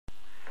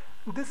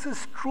This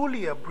is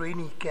truly a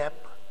brainy cap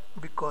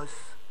because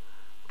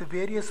the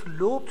various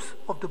lobes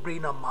of the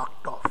brain are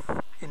marked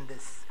off in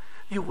this.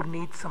 You would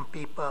need some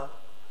paper,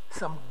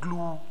 some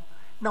glue.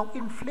 Now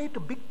inflate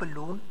a big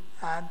balloon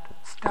and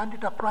stand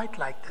it upright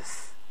like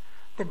this.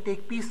 Then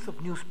take piece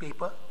of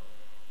newspaper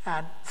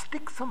and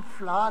stick some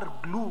flour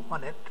glue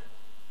on it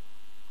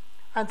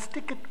and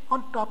stick it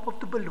on top of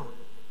the balloon.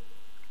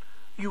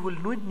 You will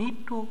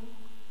need to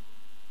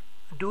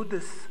do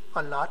this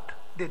a lot.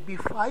 There'll be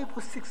 5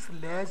 or 6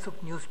 layers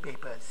of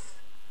newspapers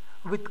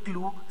with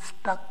glue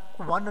stuck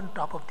one on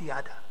top of the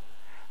other.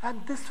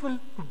 And this will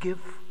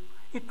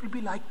it will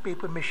be like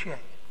papier-mâché.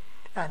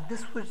 And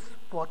this was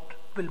what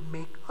will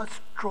make a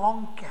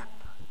strong cap.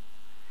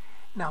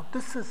 Now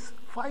this is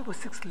 5 or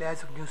 6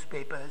 layers of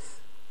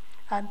newspapers,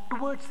 and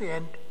towards the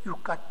end you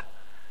cut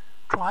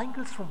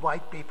triangles from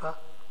white paper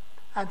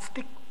and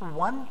stick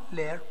one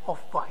layer of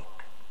white.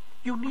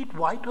 You need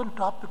white on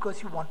top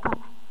because you want to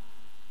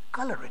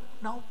color it.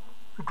 Now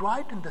dry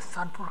it in the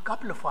sun for a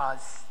couple of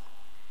hours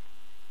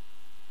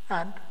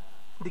and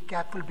the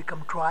cap will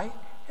become dry.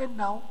 And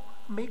now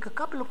make a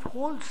couple of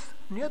holes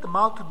near the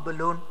mouth of the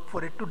balloon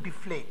for it to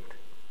deflate.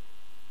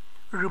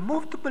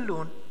 Remove the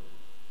balloon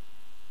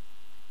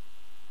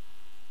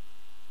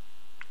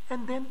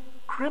and then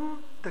trim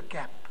the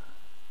cap.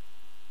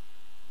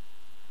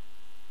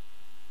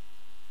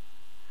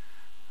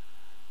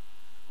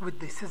 With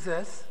the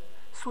scissors,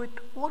 so it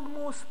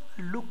almost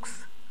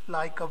looks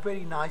like a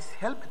very nice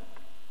helmet.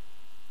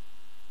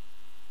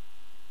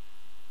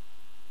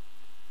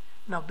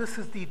 Now this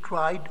is the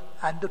dried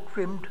and the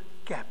trimmed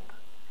cap.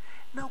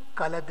 Now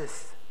color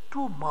this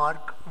to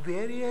mark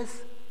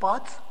various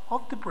parts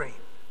of the brain.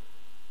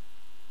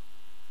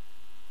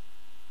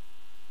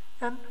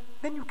 And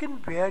then you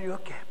can wear your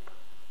cap.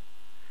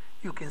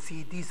 You can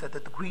see these are the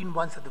green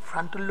ones are the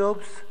frontal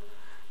lobes.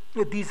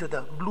 These are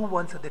the blue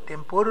ones are the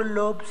temporal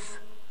lobes.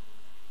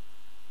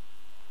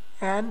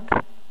 And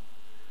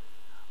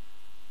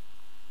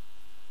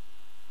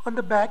on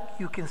the back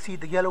you can see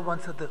the yellow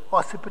ones are the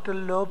occipital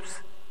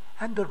lobes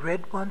and the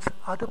red ones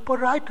are the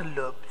parietal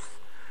lobes.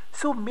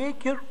 So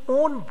make your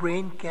own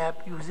brain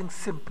cap using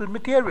simple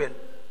material.